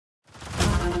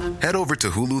Head over to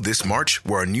Hulu this March,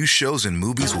 where our new shows and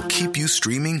movies will keep you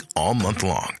streaming all month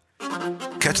long.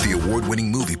 Catch the award-winning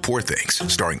movie Poor Things,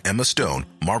 starring Emma Stone,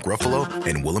 Mark Ruffalo,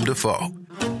 and Willem Dafoe.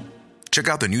 Check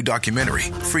out the new documentary,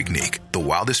 Freaknik, The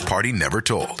Wildest Party Never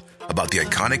Told, about the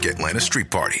iconic Atlanta Street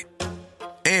Party.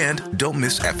 And don't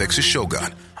miss FX's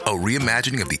Shogun, a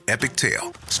reimagining of the epic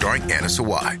tale, starring Anna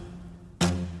Sawai.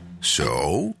 So,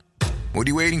 what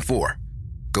are you waiting for?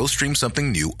 Go stream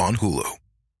something new on Hulu.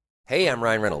 Hey, I'm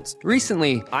Ryan Reynolds.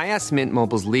 Recently, I asked Mint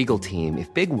Mobile's legal team if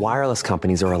big wireless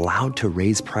companies are allowed to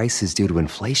raise prices due to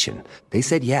inflation. They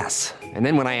said yes. And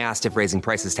then when I asked if raising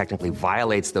prices technically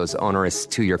violates those onerous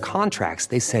 2-year contracts,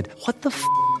 they said, "What the f***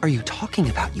 are you talking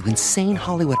about, you insane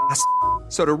Hollywood ass?"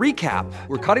 So to recap,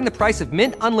 we're cutting the price of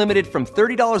Mint Unlimited from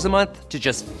 $30 a month to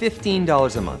just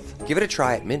 $15 a month. Give it a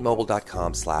try at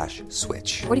mintmobile.com/switch.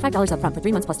 $45 up front for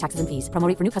 3 months plus taxes and fees. Promo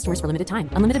rate for new customers for limited time.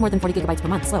 Unlimited more than 40 gigabytes per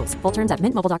month. Slows full terms at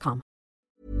mintmobile.com.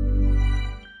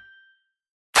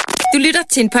 Du lytter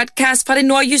til en podcast fra Det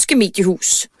Nordjyske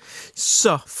Mediehus.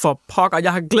 Så for pokker,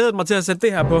 jeg har glædet mig til at sætte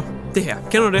det her på. Det her,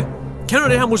 kender du det? Kender du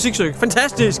det her musikstykke?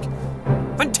 Fantastisk!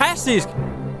 Fantastisk!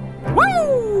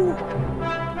 Woo!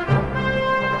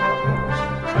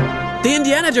 Det er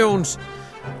Indiana Jones.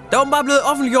 Der er bare blevet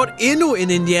offentliggjort endnu en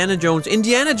Indiana Jones.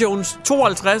 Indiana Jones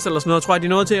 52 eller sådan noget, tror jeg, de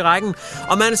nåede til i rækken.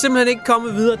 Og man er simpelthen ikke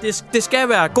kommet videre. Det skal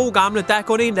være god gamle. Der er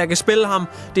kun en, der kan spille ham.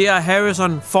 Det er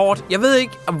Harrison Ford. Jeg ved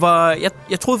ikke,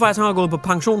 jeg troede faktisk, han har gået på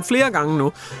pension flere gange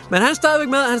nu. Men han er stadigvæk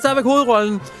med. Han er stadigvæk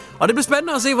hovedrollen. Og det bliver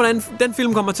spændende at se, hvordan den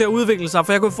film kommer til at udvikle sig.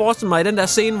 For jeg kunne forestille mig, i den der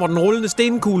scene, hvor den rullende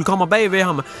stenkugle kommer bag ved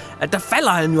ham, at der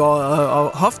falder han jo,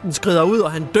 og hoften skrider ud,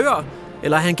 og han dør.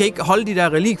 Eller han kan ikke holde de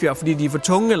der relikvier, fordi de er for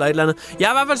tunge eller et eller andet. Jeg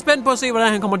er i hvert fald spændt på at se,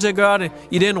 hvordan han kommer til at gøre det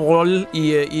i den rolle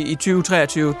i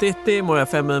 2023. Det må jeg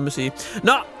fandme med at sige.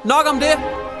 Nå, nok om det.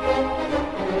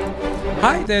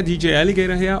 Hej, det er DJ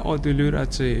Alligator her, og du lytter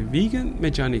til Weekend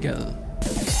med Johnny Gade.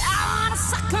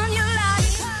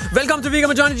 Velkommen til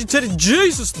Weekend med Johnny til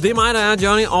Jesus. Det er mig, der er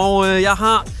Johnny, og jeg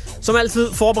har som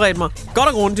altid forberedt mig godt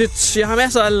og grundigt. Jeg har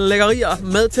masser af lækkerier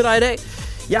med til dig i dag.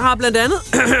 Jeg har blandt andet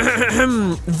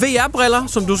VR-briller,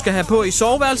 som du skal have på i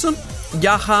soveværelset.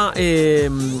 Jeg har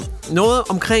noget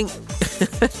omkring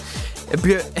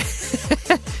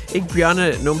ikke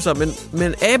bjørnenumser,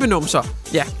 men abenumser.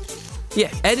 Ja,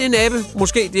 er det en abe?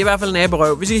 Måske. Det er i hvert fald en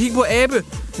aberøv. Vi skal kigge på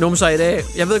abenumser i dag.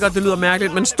 Jeg ved godt, det lyder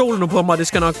mærkeligt, men stol nu på mig, det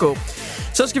skal nok gå.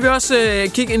 Så skal vi også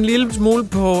kigge en lille smule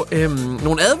på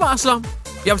nogle advarsler.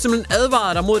 Jeg vil simpelthen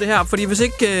advare dig mod det her, fordi hvis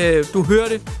ikke du hører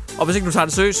det, og hvis ikke du tager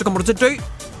det seriøst, så kommer du til at dø.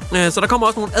 Så der kommer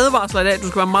også nogle advarsler i dag, du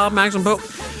skal være meget opmærksom på.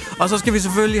 Og så skal vi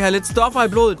selvfølgelig have lidt stoffer i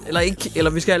blodet, eller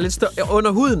vi skal have lidt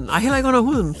under huden. Nej, heller ikke under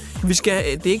huden. Det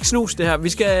er ikke snus det her. Vi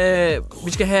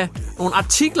skal have nogle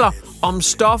artikler om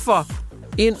stoffer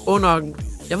ind under.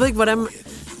 Jeg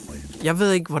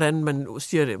ved ikke hvordan man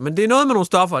siger det, men det er noget med nogle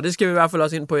stoffer, og det skal vi i hvert fald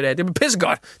også ind på i dag. Det bliver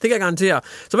pissegodt. Det kan jeg garantere.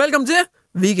 Så velkommen til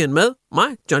Weekend med mig,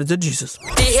 Johnny the Jesus.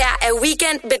 Det her er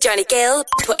Weekend med Johnny Gade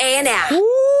på ANR.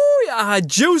 Jeg har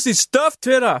juicy stuff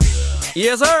til dig.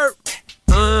 Yes, sir.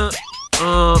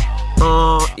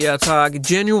 Jeg tager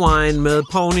Genuine med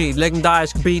Pony, et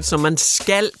legendarisk beat, som man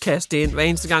skal kaste ind hver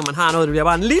eneste gang, man har noget. Det bliver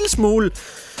bare en lille smule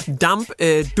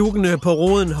dampdukkende på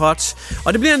roden hot.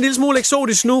 Og det bliver en lille smule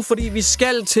eksotisk nu, fordi vi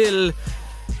skal til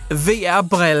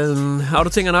VR-brillen. Og du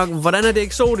tænker nok, hvordan er det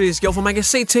eksotisk? Jo, for man kan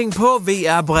se ting på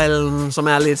VR-brillen, som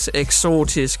er lidt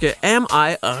eksotiske. Am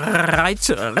I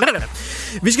right?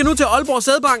 Vi skal nu til Aalborg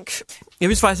Sædbank. Jeg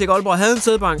vidste faktisk ikke, at Aalborg havde en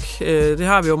sædbank. Det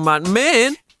har vi åbenbart.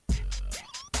 Men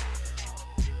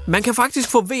man kan faktisk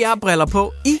få VR-briller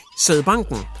på i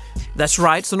sædbanken. That's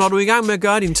right. Så når du er i gang med at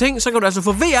gøre dine ting, så kan du altså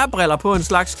få VR-briller på en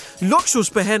slags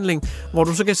luksusbehandling, hvor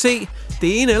du så kan se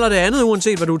det ene eller det andet,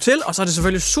 uanset hvad du er til. Og så er det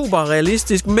selvfølgelig super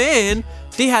realistisk. Men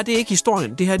det her, det er ikke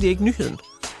historien. Det her, det er ikke nyheden.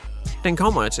 Den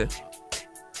kommer jeg til.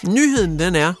 Nyheden,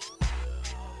 den er: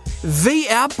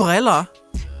 VR-briller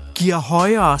giver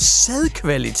højere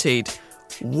sædkvalitet.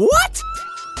 What?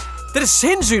 Det er da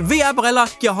sindssygt.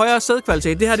 VR-briller giver højere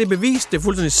sædkvalitet. Det her, det er bevist. Det er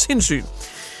fuldstændig sindssygt.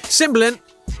 Simpelthen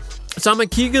så har man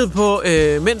kigget på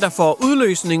mænd, der får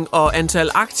udløsning og antal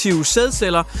aktive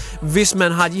sædceller, hvis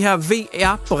man har de her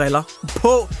VR-briller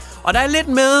på. Og der er lidt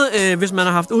med, hvis man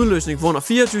har haft udløsning for under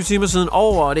 24 timer siden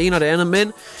over og det ene og det andet.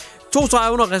 Men 2 streger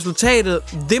under resultatet.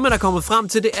 Det, man er kommet frem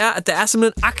til, det er, at der er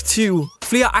simpelthen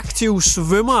flere aktive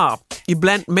svømmere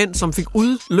iblandt mænd, som fik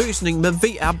udløsning med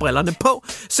VR-brillerne på.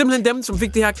 Simpelthen dem, som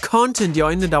fik det her content i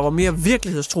øjnene, der var mere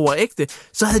virkelighedstro og ægte,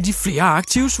 så havde de flere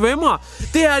aktive svømmere.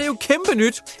 Det her det er jo kæmpe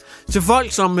nyt til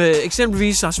folk, som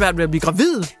eksempelvis har svært ved at blive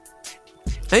gravide.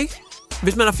 Ikke?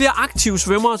 Hvis man har flere aktive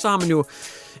svømmere, så har man jo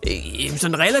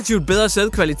sådan relativt bedre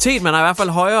sædkvalitet. Man har i hvert fald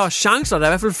højere chancer. Der er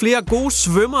i hvert fald flere gode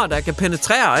svømmere, der kan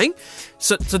penetrere, ikke?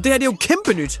 Så det her, det er jo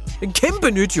kæmpe nyt. Det er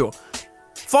kæmpe nyt, jo.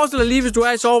 Forestil dig lige, hvis du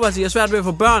er i soveværelset og er svært ved at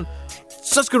få børn,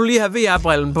 så skal du lige have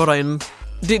VR-brillen på derinde.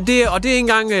 Og det er ikke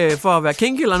engang for at være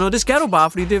kinky eller noget. Det skal du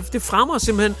bare, fordi det fremmer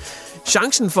simpelthen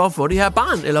chancen for at få det her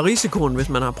barn, eller risikoen, hvis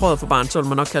man har prøvet at få barn, så vil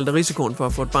man nok kalde det risikoen for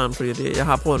at få et barn, fordi jeg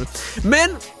har prøvet det.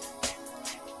 Men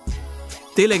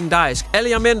det er legendarisk. Alle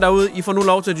jer mænd derude, I får nu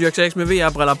lov til at dyrke sex med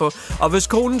VR-briller på. Og hvis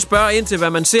konen spørger ind til, hvad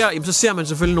man ser, jamen, så ser man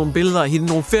selvfølgelig nogle billeder af hende,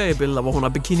 nogle feriebilleder, hvor hun har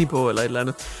bikini på, eller et eller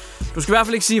andet. Du skal i hvert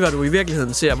fald ikke sige, hvad du i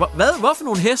virkeligheden ser. Hvad? Hvorfor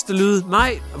nogle hestelyde?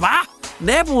 Nej. Hvad?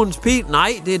 Naboens pil?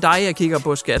 Nej, det er dig, jeg kigger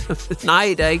på, skat.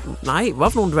 Nej, det er ikke. Nej,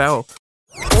 hvorfor nogle dværge?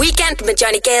 Weekend med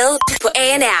Johnny Gade på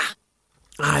ANR.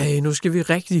 Ej, nu skal vi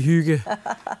rigtig hygge.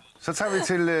 Så tager vi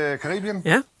til Karibien.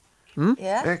 Ja.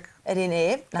 Ja. Er det en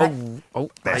abe? Nej.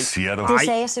 Hvad siger du? Det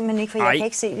sagde jeg simpelthen ikke, for jeg kan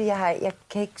ikke se det. Jeg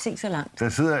kan ikke se så langt. Der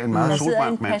sidder en meget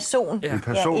solbrændt mand. En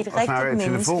person Og snakker i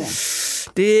telefon.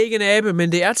 Det er ikke en abe,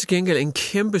 men det er til gengæld en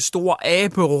kæmpe stor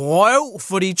aberøv,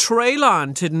 fordi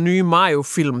traileren til den nye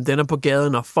Mario-film, den er på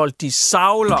gaden, og folk de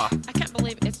savler. I can't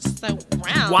believe it's so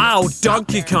round. Wow,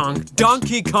 Donkey Kong.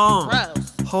 Donkey Kong.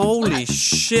 Gross. Holy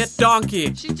shit, Donkey.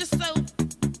 She's just so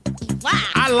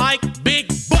loud. I like big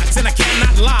butts and I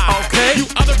cannot lie. Okay. You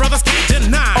other brothers can't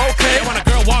deny. Okay. And when a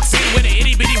girl walks in with an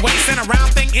itty bitty waist and a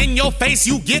round thing in your face,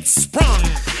 you get sprung.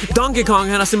 Donkey Kong,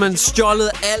 han har simpelthen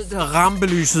stjålet alt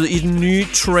rampelyset i den nye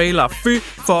trailer. Fy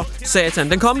for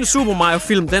satan. Den kommende Super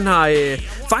Mario-film, den har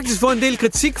faktisk fået en del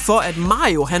kritik for, at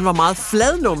Mario, han var meget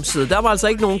fladnumset. Der var altså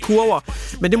ikke nogen kurver.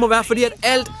 Men det må være fordi, at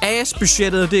alt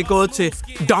AS-budgettet, det er gået til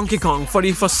Donkey Kong.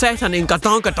 Fordi for satan en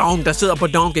gadong, der sidder på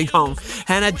Donkey Kong.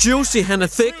 Han er juicy, han er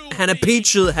thick, han er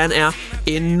peached, han er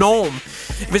enorm.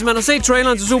 Hvis man har set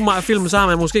traileren til Super Mario-filmen, så har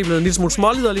man måske blevet en lille smule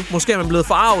småliderlig. Måske er man blevet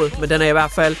forarvet, men den er i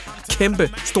hvert fald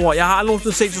kæmpe stor. Jeg har aldrig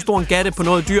nogensinde set så stor en gatte på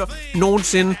noget dyr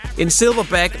nogensinde. En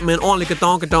silverback med en ordentlig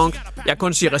gadonk. Jeg kan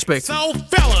kun sige respekt. So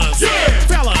fellas,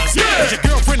 fellas, has your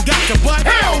girlfriend got your butt?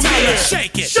 Hell Tell her yeah.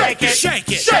 shake it, Shake it. shake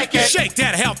it, Shake it. shake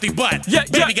that healthy butt. Yeah.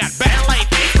 Baby got ballet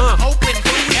feet, open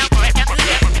booty.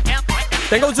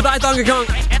 Den går til dig, Donkey Kong.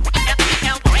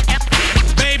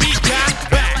 Baby got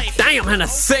ballet. Damn, han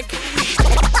er thick.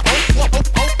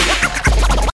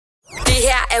 Det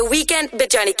her er Weekend med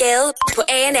Johnny Gade på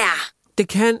ANR. Det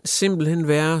kan simpelthen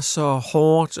være så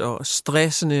hårdt og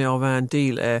stressende at være en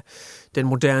del af den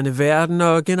moderne verden,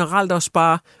 og generelt også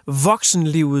bare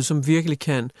voksenlivet, som virkelig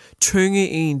kan tynge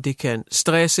en, det kan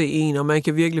stresse en, og man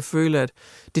kan virkelig føle, at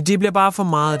det bliver bare for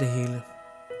meget det hele.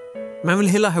 Man vil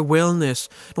hellere have wellness,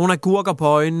 nogle agurker på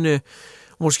øjnene,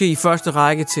 måske i første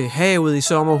række til havet i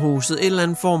sommerhuset, en eller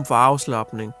anden form for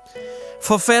afslapning.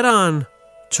 Forfatteren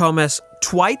Thomas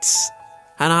Twites,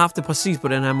 han har haft det præcis på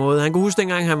den her måde. Han kunne huske,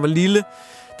 dengang han var lille,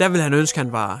 der ville han ønske,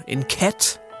 han var en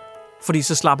kat, fordi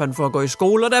så slap han for at gå i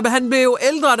skole. Og da han blev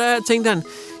ældre, der tænkte han,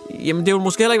 jamen det ville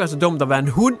måske heller ikke være så dumt at være en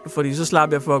hund, fordi så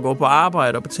slap jeg for at gå på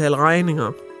arbejde og betale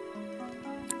regninger.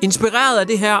 Inspireret af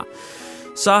det her,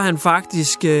 så har han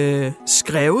faktisk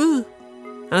skrevet.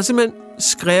 Han har simpelthen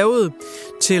skrevet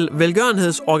til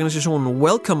velgørenhedsorganisationen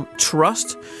Wellcome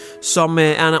Trust, som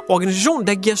er en organisation,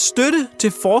 der giver støtte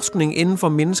til forskning inden for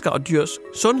mennesker og dyrs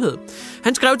sundhed.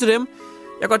 Han skrev til dem,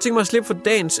 jeg kan godt tænke mig at slippe for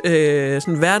dagens,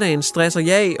 sådan hverdagens stress og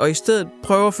jag, og i stedet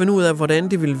prøve at finde ud af,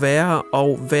 hvordan det ville være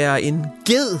at være en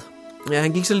ged. Ja,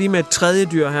 han gik så lige med et tredje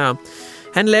dyr her.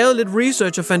 Han lavede lidt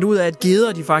research og fandt ud af, at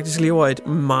geder de faktisk lever et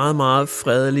meget, meget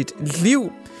fredeligt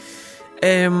liv.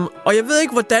 Og jeg ved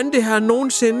ikke, hvordan det her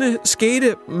nogensinde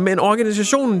skete, men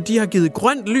organisationen de har givet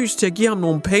grønt lys til at give ham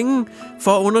nogle penge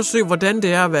for at undersøge, hvordan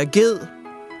det er at være ged.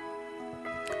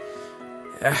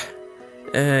 Ja,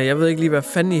 jeg ved ikke lige, hvad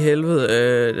fanden i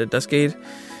helvede der skete.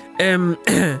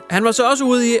 Han var så også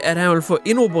ude i, at han ville få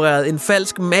indopereret en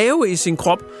falsk mave i sin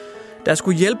krop, der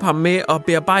skulle hjælpe ham med at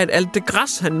bearbejde alt det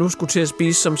græs, han nu skulle til at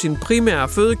spise som sin primære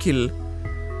fødekilde.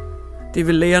 Det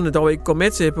ville lægerne dog ikke gå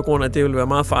med til, på grund af, at det ville være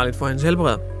meget farligt for hans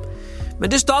helbred.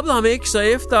 Men det stoppede ham ikke, så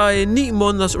efter 9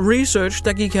 måneders research,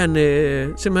 der gik han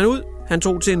simpelthen ud. Han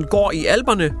tog til en gård i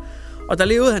Alperne, og der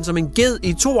levede han som en ged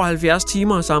i 72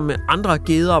 timer sammen med andre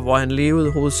geder, hvor han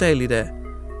levede hovedsageligt af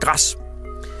græs.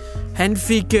 Han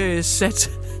fik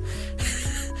sat...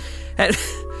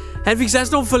 han fik sat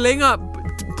sådan nogle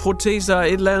forlængerproteser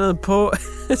et eller andet på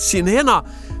sine hænder,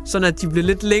 sådan at de blev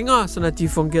lidt længere, sådan at de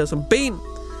fungerede som ben.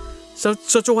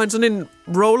 Så tog han sådan en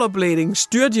rollerblading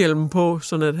styrthjelm på,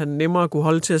 sådan at han nemmere kunne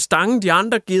holde til at stange de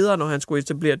andre geder, når han skulle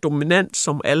etablere dominant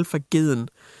som alfa-geden.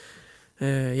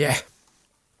 Ja.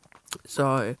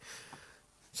 Så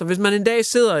Så hvis man en dag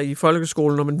sidder i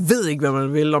folkeskolen, og man ved ikke, hvad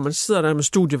man vil, og man sidder der med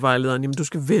studievejlederen, jamen du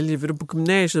skal vælge, vil du på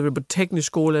gymnasiet, vil du på teknisk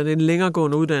skole, er det en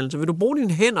længeregående uddannelse, vil du bruge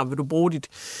dine hænder, vil du bruge dit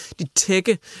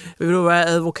tække, vil du være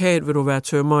advokat, vil du være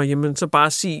tømrer, jamen så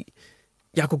bare sig,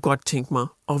 jeg kunne godt tænke mig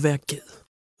at være ged.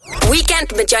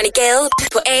 Weekend med Johnny Gade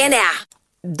på ANR.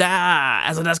 Der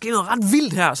er sket noget ret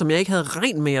vildt her, som jeg ikke havde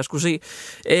regnet med, jeg skulle se.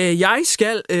 Jeg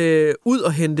skal ud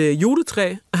og hente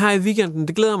juletræ her i weekenden.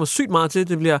 Det glæder jeg mig sygt meget til.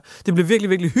 Det bliver virkelig,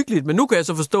 virkelig hyggeligt. Men nu kan jeg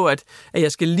så forstå, at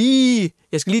jeg skal lige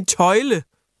tøjle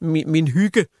min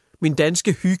hygge, min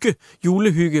danske hygge,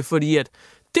 julehygge, fordi at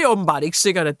det er åbenbart ikke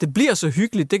sikkert, at det bliver så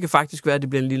hyggeligt. Det kan faktisk være, at det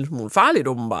bliver en lille smule farligt,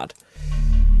 åbenbart.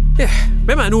 Ja,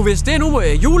 hvem er nu, hvis det er nu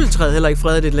juletræet heller ikke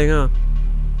fredet lidt længere?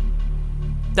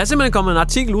 Der er simpelthen kommet en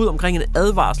artikel ud omkring en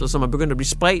advarsel, som er begyndt at blive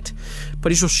spredt på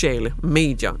de sociale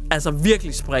medier. Altså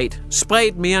virkelig spredt.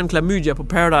 Spredt mere end klamydia på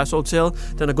Paradise Hotel.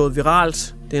 Den er gået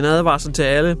viralt. Det er en advarsel til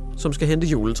alle, som skal hente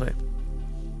juletræ.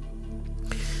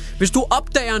 Hvis du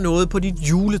opdager noget på dit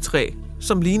juletræ,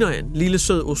 som ligner en lille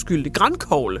sød uskyldig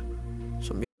grankogle,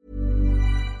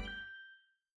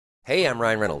 Hey, I'm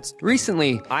Ryan Reynolds.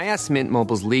 Recently, I asked Mint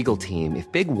Mobile's legal team if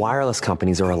big wireless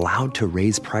companies are allowed to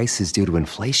raise prices due to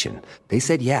inflation. They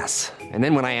said yes. And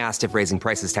then when I asked if raising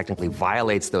prices technically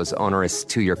violates those onerous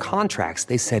 2-year contracts,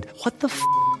 they said, what the f***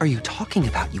 are you talking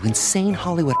about, you insane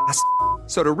Hollywood ass f-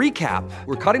 So to recap,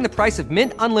 we're cutting the price of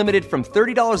Mint Unlimited from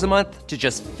 $30 a month to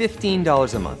just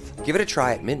 $15 a month. Give it a try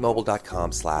at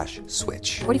mintmobile.com/switch.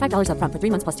 $45 up front for 3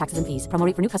 months plus taxes and fees. Promo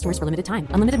rate for new customers for limited time.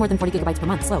 Unlimited more than 40 gigabytes per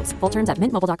month. Slows full terms at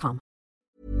mintmobile.com.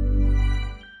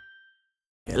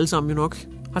 alle sammen jo nok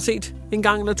har set en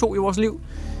gang eller to i vores liv.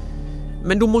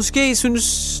 Men du måske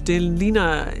synes, det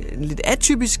ligner en lidt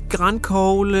atypisk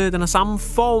grankogle. Den har samme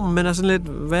form, men er sådan lidt...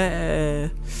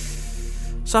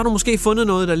 Så har du måske fundet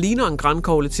noget, der ligner en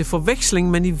grankogle til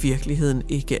forveksling, men i virkeligheden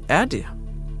ikke er det.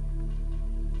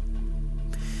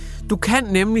 Du kan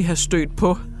nemlig have stødt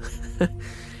på...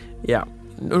 ja,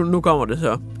 nu kommer det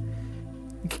så.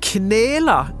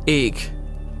 Knæleræg.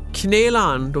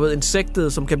 Knæleren, du ved,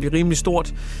 insektet, som kan blive rimelig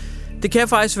stort. Det kan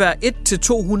faktisk være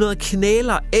 1-200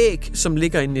 knæleræg, som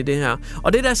ligger inde i det her.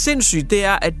 Og det, der er sindssygt, det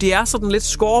er, at det er sådan lidt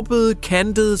skorpet,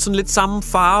 kantet, sådan lidt samme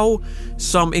farve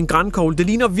som en grankogle. Det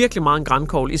ligner virkelig meget en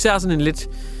grankogle. Især sådan en lidt,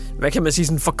 hvad kan man sige,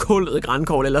 sådan forkullet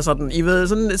grankogle, eller sådan, I ved,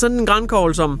 sådan en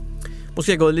grankogle, som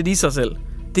måske er gået lidt i sig selv.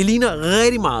 Det ligner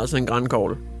rigtig meget sådan en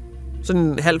grankogle. Sådan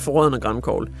en halvt forrådende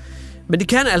grankogle. Men det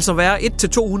kan altså være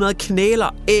 1-200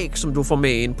 knæleræg, som du får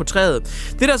med ind på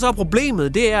træet. Det, der så er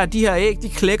problemet, det er, at de her æg, de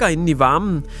klækker inde i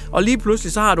varmen. Og lige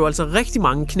pludselig, så har du altså rigtig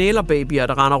mange knælerbabyer,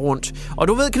 der render rundt. Og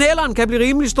du ved, knæleren kan blive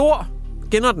rimelig stor.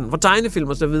 Kender den? For tegnefilm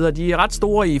og så videre. De er ret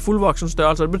store i fuldvoksen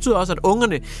størrelse. Det betyder også, at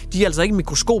ungerne, de er altså ikke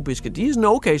mikroskopiske. De er sådan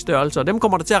okay størrelse, og dem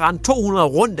kommer der til at rende 200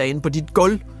 rundt derinde på dit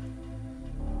gulv.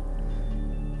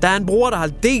 Der er en bror, der har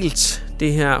delt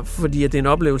det her, fordi at det er en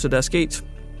oplevelse, der er sket.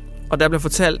 Og der blev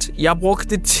fortalt, jeg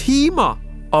brugte timer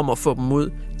om at få dem ud.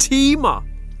 Timer!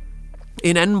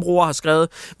 En anden bror har skrevet,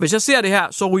 hvis jeg ser det her,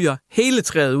 så ryger hele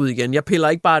træet ud igen. Jeg piller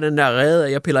ikke bare den der rede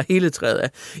af, jeg piller hele træet af.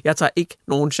 Jeg tager ikke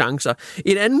nogen chancer.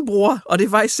 En anden bror, og det er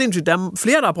faktisk sindssygt, der er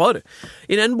flere, der har prøvet det.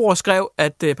 En anden bror skrev,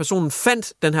 at personen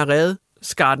fandt den her rede,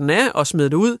 skar den af og smed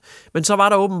det ud. Men så var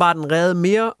der åbenbart en rede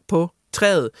mere på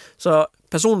træet. Så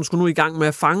personen skulle nu i gang med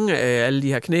at fange alle de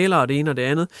her knælere og det ene og det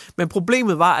andet. Men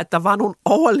problemet var, at der var nogle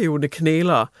overlevende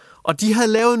knælere, og de havde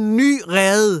lavet en ny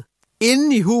rede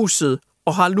inde i huset,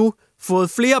 og har nu fået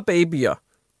flere babyer.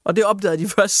 Og det opdagede de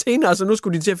først senere, så nu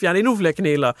skulle de til at fjerne endnu flere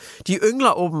knælere. De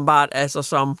yngler åbenbart altså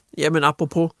som, jamen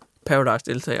apropos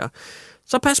Paradise-deltagere.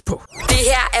 Så pas på. Det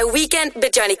her er Weekend med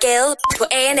Johnny Gade på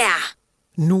ANR.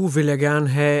 Nu vil jeg gerne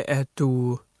have, at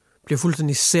du bliver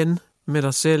fuldstændig zen med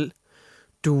dig selv.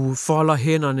 Du folder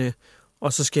hænderne,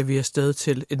 og så skal vi afsted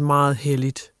til et meget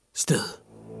helligt sted.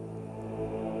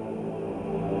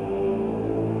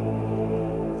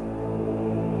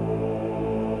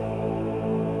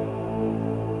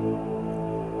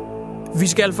 Vi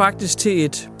skal faktisk til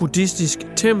et buddhistisk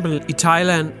tempel i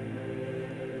Thailand.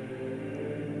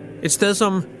 Et sted,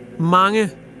 som mange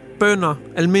bønder,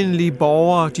 almindelige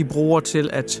borgere, de bruger til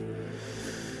at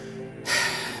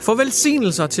få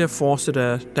velsignelser til at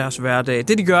fortsætte deres hverdag.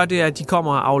 Det de gør, det er, at de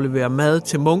kommer og afleverer mad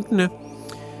til munkene.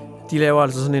 De laver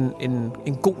altså sådan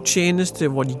en god tjeneste,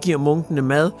 hvor de giver munkene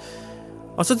mad.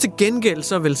 Og så til gengæld,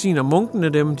 så velsigner munkene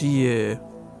dem. De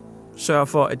sørger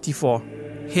for, at de får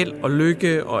held og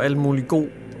lykke og alt muligt god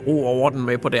ro over den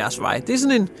med på deres vej. Det er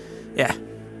sådan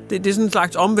det er sådan en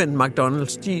slags omvendt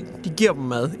McDonald's. De giver dem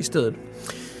mad i stedet.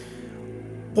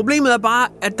 Problemet er bare,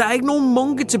 at der er ikke nogen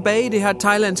munke tilbage i det her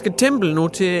thailandske tempel nu,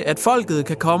 til at folket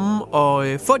kan komme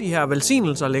og få de her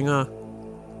velsignelser længere.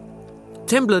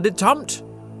 templet det er tomt.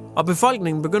 Og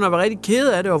befolkningen begynder at være rigtig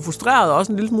kede af det og frustreret og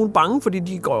også en lille smule bange, fordi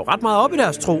de går jo ret meget op i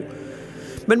deres tro.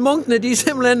 Men munkene, de er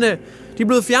simpelthen de er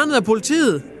blevet fjernet af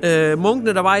politiet.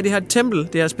 Munkene, der var i det her tempel,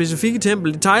 det her specifikke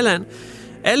tempel i Thailand,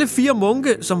 alle 4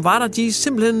 munke, som var der, de er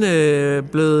simpelthen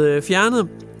blevet fjernet.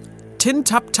 Tin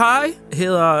Tap Thai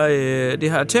hedder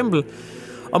det her tempel.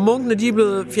 Og munkene, de er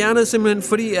blevet fjernet simpelthen,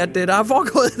 fordi at der er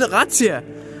foregået en razzia,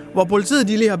 hvor politiet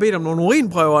de lige har bedt om nogle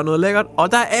urinprøver og noget lækkert.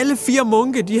 Og der er alle 4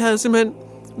 munke, de havde simpelthen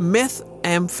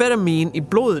methamfetamin i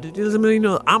blodet. Det er simpelthen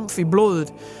noget amf i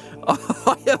blodet.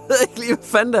 Og jeg ved ikke lige, hvad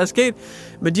fanden der er sket.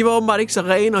 Men de var åbenbart ikke så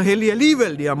rene og heldige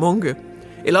alligevel, de her munke.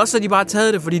 Eller også har de bare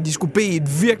taget det, fordi de skulle bede i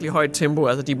et virkelig højt tempo.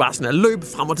 Altså, de bare sådan er løbet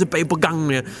frem og tilbage på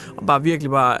gangen. Og bare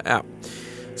virkelig bare, ja.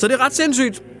 Så det er ret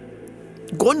sindssygt.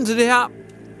 Grunden til det her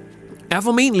er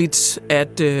formentlig,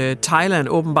 at Thailand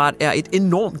åbenbart er et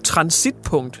enormt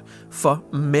transitpunkt for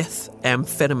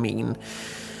methamfetamin.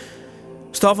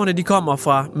 Stofferne, de kommer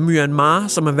fra Myanmar,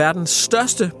 som er verdens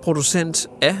største producent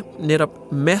af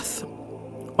netop meth.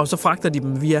 Og så fragter de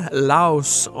dem via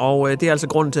Laos, og det er altså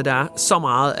grunden til, at der er så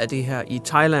meget af det her i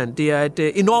Thailand. Det er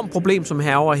et enormt problem, som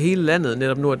her over hele landet,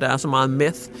 netop nu, at der er så meget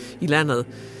meth i landet.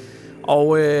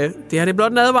 Og det her det er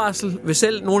blot en advarsel. Hvis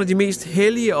selv nogle af de mest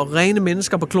hellige og rene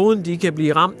mennesker på kloden, de kan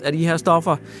blive ramt af de her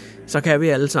stoffer, så kan vi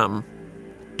alle sammen.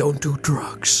 Don't do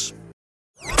drugs.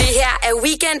 Det her er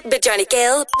Weekend med Johnny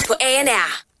Gade på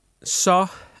ANR. Så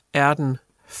er den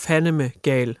fandeme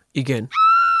gal igen.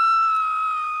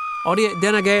 Og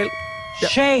den er gal. Ja.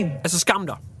 Shame. Altså skam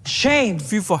dig. Shame.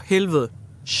 Fy for helvede.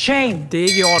 Shame. Det er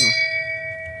ikke i orden.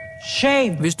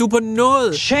 Shame. Hvis du på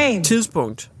noget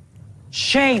tidspunkt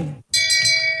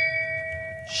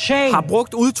har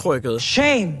brugt udtrykket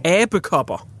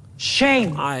abekopper. Shame.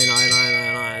 Nej.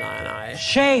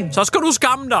 Shame. Så skal du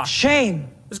skamme dig. Shame.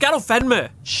 Det skal du fandme.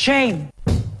 Shame.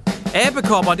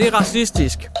 Abekopper, det er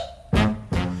racistisk.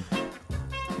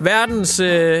 Verdens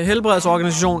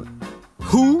helbredsorganisation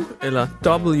WHO, eller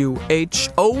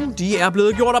WHO, de er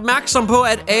blevet gjort opmærksom på,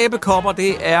 at abekopper,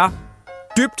 det er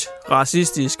dybt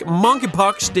racistisk.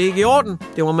 Monkeypox, det er ikke i orden.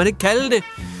 Det må man ikke kalde det.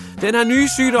 Den her nye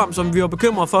sygdom, som vi var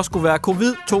bekymret for, skulle være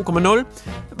COVID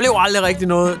 2.0, blev aldrig rigtig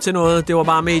til noget. Det var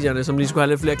bare medierne, som lige skulle have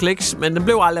lidt flere kliks, men den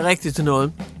blev aldrig rigtig til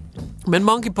noget. Men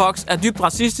monkeypox er dybt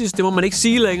racistisk, det må man ikke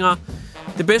sige længere.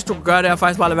 Det bedste, du kan gøre, det er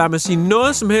faktisk bare at lade være med at sige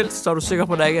noget som helst, så er du sikker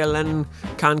på, at der ikke er en eller anden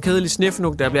Karen Kedelig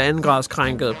snifnuk, der bliver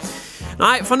andengradskrænket.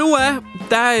 Nej, for nu af,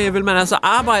 der vil man altså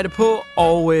arbejde på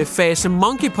at fase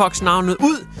monkeypox-navnet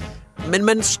ud, men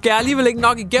man skal alligevel ikke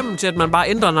nok igennem til, at man bare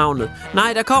ændrer navnet.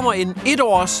 Nej, der kommer en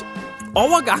 1-års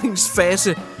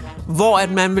overgangsfase, hvor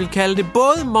at man vil kalde det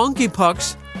både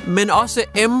monkeypox, men også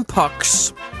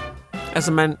mpox.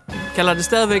 Altså, man kalder det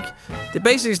stadigvæk... Det er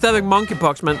basically stadigvæk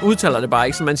monkeypox, man udtaler det bare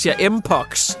ikke, så man siger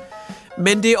mpox.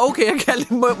 Men det er okay at kalde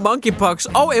det monkeypox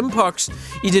og mpox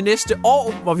i det næste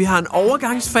år, hvor vi har en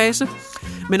overgangsfase.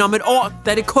 Men om et år,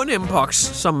 der er det kun mpox,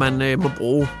 som man må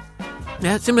bruge.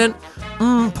 Ja, simpelthen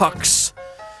mpox.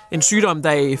 En sygdom, der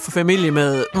er i familie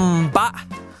med bar.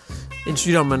 En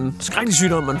skrækkelig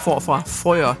sygdom, man får fra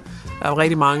frøer. Der er jo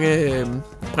rigtig mange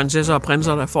prinsesser og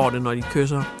prinser, der får det, når de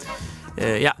kysser.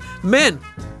 Ja, men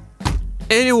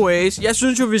anyways, jeg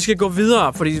synes jo, vi skal gå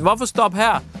videre, fordi hvorfor stoppe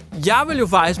her? Jeg vil jo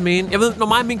faktisk mene, jeg ved, når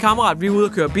mig og min kammerat, vi er ude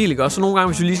og køre bil, ikke? Og så nogle gange,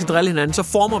 hvis vi lige skal drille hinanden, så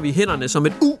former vi hænderne som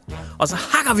et U, og så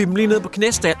hakker vi dem lige ned på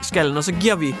knæskallen, og så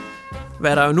giver vi,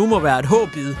 hvad der jo nu må være et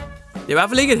H-bid. Det er i hvert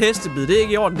fald ikke et hestebid, det er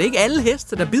ikke i orden, det er ikke alle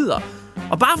heste, der bider.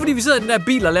 Og bare fordi vi sidder i den der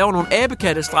bil og laver nogle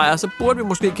abekattestreger, så burde vi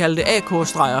måske kalde det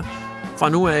AK-streger fra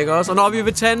nu af, ikke også? Og når vi er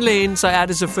ved tandlægen, så er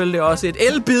det selvfølgelig også et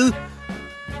elbid.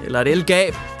 Eller et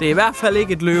elgab. Det er i hvert fald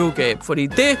ikke et løvegab, fordi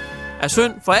det er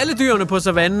synd for alle dyrene på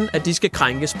savannen, at de skal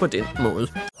krænkes på den måde.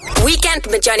 Weekend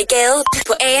med Johnny Gade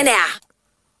på ANR.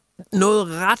 Noget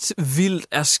ret vildt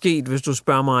er sket, hvis du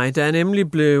spørger mig. Der er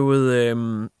nemlig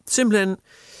blevet simpelthen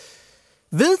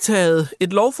vedtaget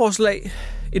et lovforslag.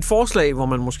 Et forslag, hvor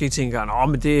man måske tænker,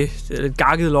 men det er et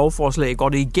gakket lovforslag. Går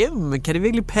det igennem? Men kan det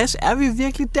virkelig passe? Er vi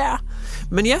virkelig der?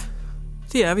 Men ja,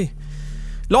 det er vi.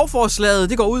 Lovforslaget,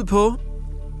 det går ud på,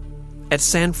 at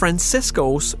San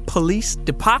Franciscos Police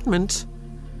Department,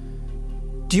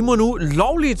 de må nu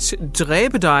lovligt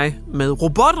dræbe dig med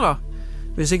robotter,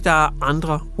 hvis ikke der er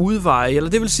andre udveje. Eller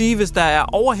det vil sige, hvis der er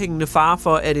overhængende fare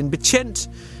for, at en betjent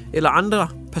eller andre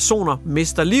personer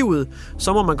mister livet,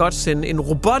 så må man godt sende en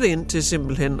robot ind til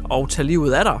simpelthen at tage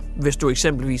livet af dig, hvis du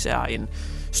eksempelvis er en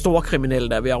stor kriminel,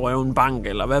 der er ved at røve en bank,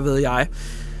 eller hvad ved jeg.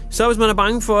 Så hvis man er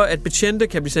bange for, at betjente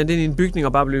kan blive sendt ind i en bygning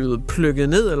og bare blive plukket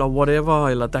ned, eller whatever,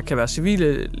 eller der kan være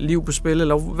civile liv på spil,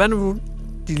 eller hvad nu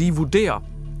de lige vurderer,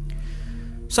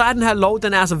 så er den her lov,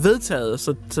 den er altså vedtaget,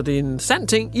 så det er en sand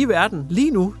ting i verden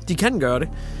lige nu. De kan gøre det.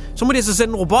 Så må de så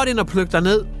sende en robot ind og plukke dig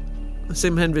ned,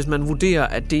 simpelthen hvis man vurderer,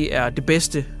 at det er det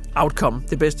bedste outcome,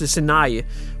 det bedste scenarie,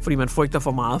 fordi man frygter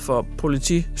for meget for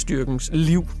politistyrkens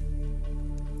liv.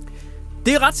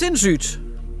 Det er ret sindssygt.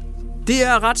 Det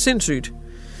er ret sindssygt.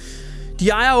 De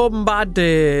ejer åbenbart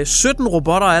 17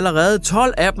 robotter allerede.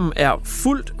 12 af dem er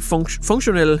fuldt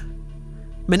funktionelle,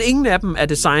 men ingen af dem er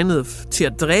designet til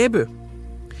at dræbe.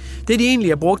 Det, de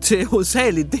egentlig er brugt til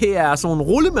hovedsageligt, det er sådan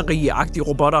nogle rullemarie-agtige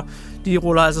robotter. De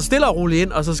ruller altså stille og roligt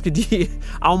ind, og så skal de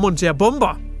afmontere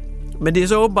bomber. Men det er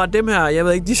så åbenbart dem her, jeg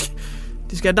ved ikke,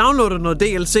 de skal downloade noget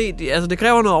DLC. Altså, det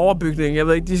kræver noget overbygning. Jeg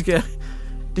ved ikke,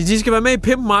 de skal være med i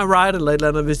Pimp My Ride eller et eller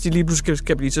andet, hvis de lige pludselig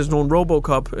skal blive til sådan nogle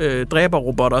Robocop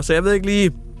dræberrobotter. Så jeg ved ikke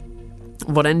lige,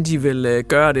 hvordan de vil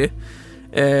gøre det.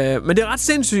 Men det er ret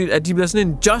sindssygt, at de bliver sådan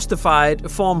en justified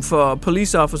form for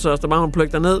police officers, der bare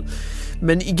plukker ned.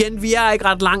 Men igen, vi er ikke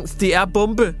ret langt. Det er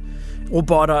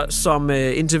bomberobotter, som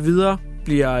indtil videre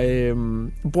bliver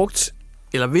brugt,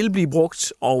 eller vil blive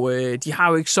brugt, og de har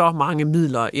jo ikke så mange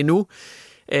midler endnu.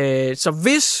 Så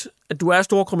hvis at du er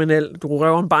storkriminel, du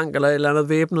røver en bank eller et eller andet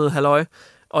væbnet halløj,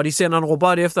 og de sender en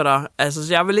robot efter dig,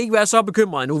 altså jeg vil ikke være så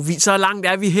bekymret nu. Så langt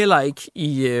er vi heller ikke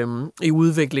i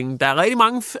udviklingen. Der er rigtig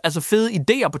mange fede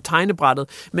idéer på tegnebrættet,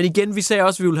 men igen, vi sagde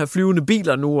også, at vi vil have flyvende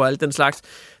biler nu og alt den slags.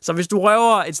 Så hvis du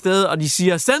røver et sted, og de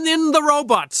siger, send in the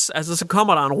robots, altså så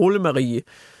kommer der en rullemarie,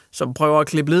 som prøver at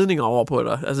klippe ledninger over på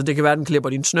dig. Altså det kan være, at den klipper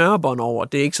din snørebånd over.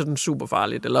 Det er ikke sådan super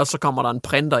farligt. Eller så kommer der en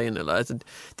printer ind. Eller, altså,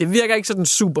 det virker ikke sådan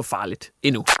super farligt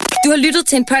endnu. Du har lyttet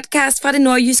til en podcast fra Det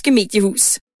Nordjyske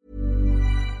Mediehus.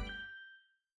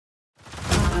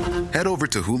 Head over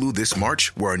to Hulu this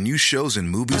March, where our new shows and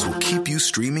movies will keep you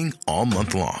streaming all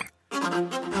month long.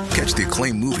 Catch the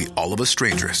acclaimed movie All of Us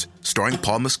Strangers, starring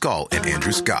Paul Mescal and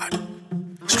Andrew Scott.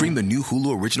 Stream the new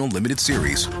Hulu original limited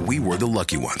series, We Were the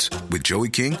Lucky Ones, with Joey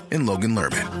King and Logan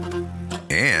Lerman.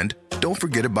 And don't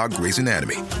forget about Grey's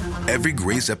Anatomy. Every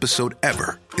Grey's episode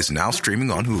ever is now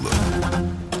streaming on Hulu.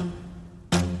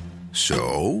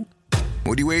 So,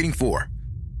 what are you waiting for?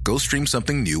 Go stream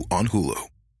something new on Hulu.